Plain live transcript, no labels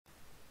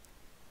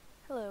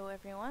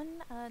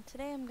everyone.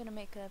 Today I'm going to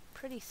make a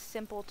pretty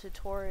simple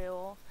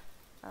tutorial.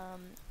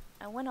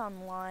 I went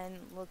online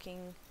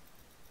looking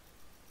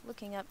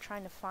up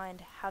trying to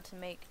find how to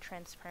make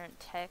transparent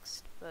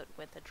text but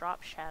with a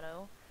drop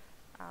shadow.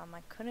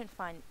 I couldn't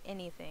find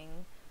anything,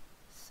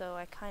 so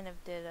I kind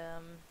of did I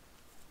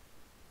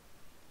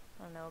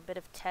don't know, a bit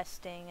of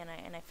testing, and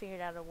I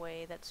figured out a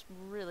way that's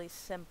really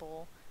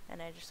simple,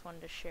 and I just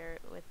wanted to share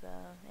it with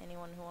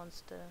anyone who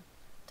wants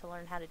to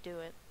learn how to do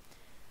it.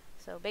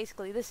 So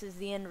basically, this is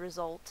the end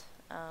result.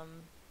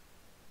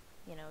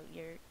 You know,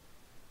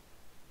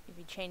 if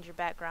you change your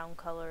background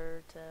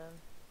color to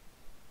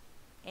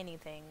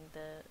anything,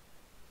 the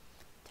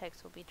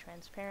text will be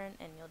transparent,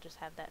 and you'll just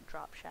have that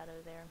drop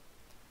shadow there.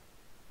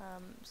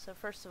 So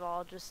first of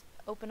all, just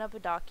open up a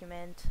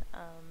document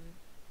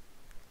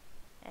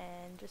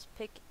and just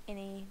pick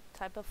any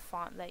type of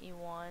font that you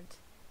want,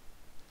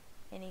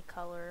 any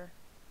color.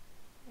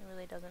 It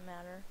really doesn't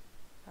matter.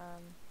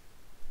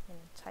 And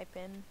type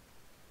in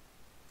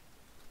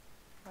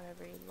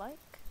whatever you like.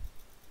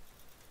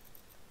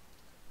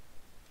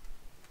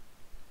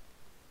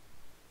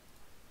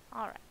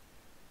 Alright,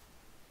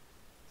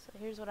 so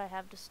here's what I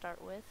have to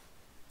start with.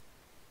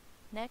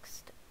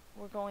 Next,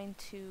 we're going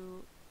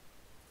to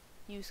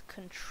use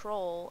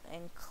Control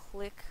and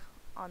click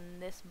on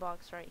this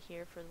box right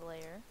here for the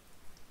layer,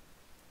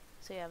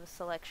 so you have a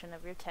selection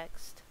of your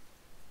text,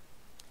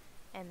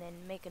 and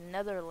then make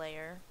another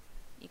layer.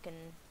 You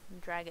can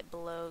drag it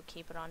below,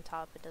 keep it on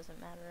top, it doesn't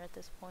matter at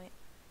this point.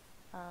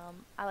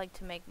 I like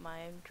to make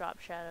my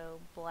drop shadow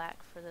black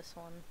for this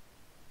one,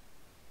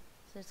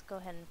 so just go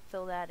ahead and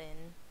fill that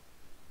in.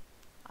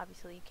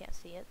 Obviously you can't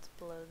see it, it's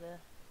below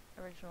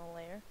the original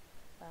layer.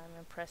 I'm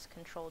going to press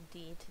Control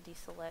D to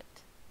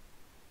deselect,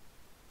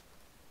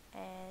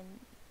 and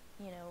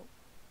you know,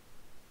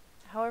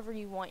 however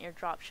you want your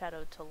drop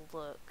shadow to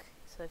look.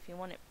 So if you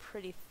want it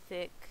pretty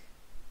thick,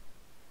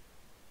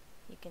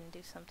 you can do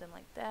something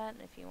like that.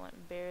 If you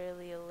want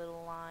barely a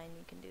little line,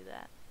 you can do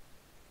that.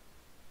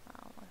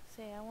 Let's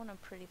say I want a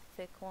pretty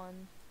thick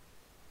one,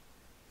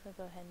 so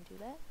go ahead and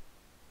do that.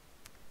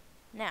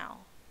 Now,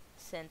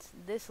 since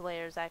this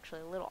layer is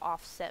actually a little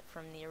offset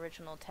from the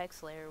original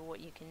text layer, what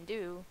you can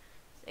do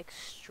is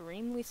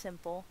extremely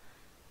simple.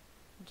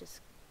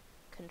 Just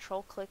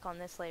Control click on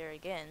this layer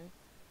again,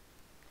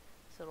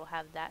 so it'll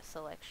have that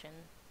selection,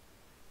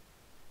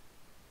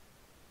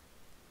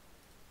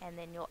 and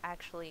then you'll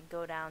actually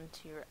go down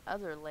to your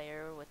other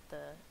layer with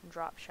the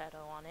drop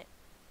shadow on it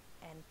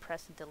and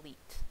press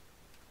delete,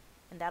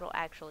 and that'll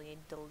actually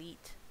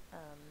delete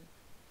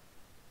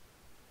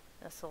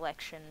a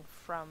selection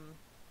from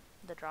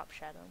the drop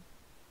shadow.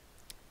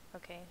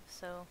 Okay,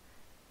 so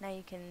now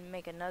you can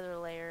make another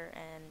layer,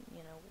 and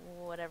you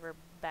know, whatever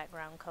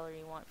background color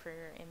you want for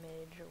your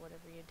image or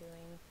whatever you're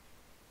doing,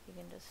 you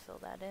can just fill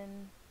that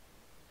in.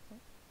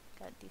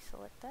 Gotta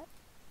deselect that.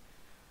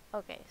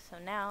 Okay, so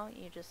now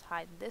you just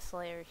hide this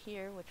layer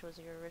here, which was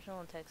your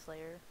original text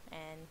layer,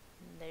 and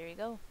there you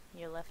go.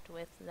 You're left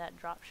with that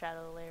drop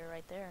shadow layer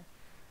right there.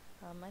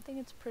 I think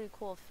it's a pretty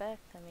cool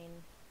effect. I mean,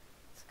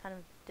 it's kind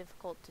of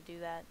difficult to do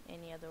that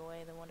any other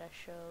way than what I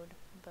showed,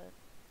 but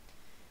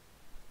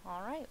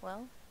alright,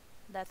 well,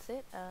 that's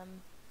it.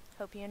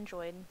 Hope you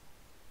enjoyed.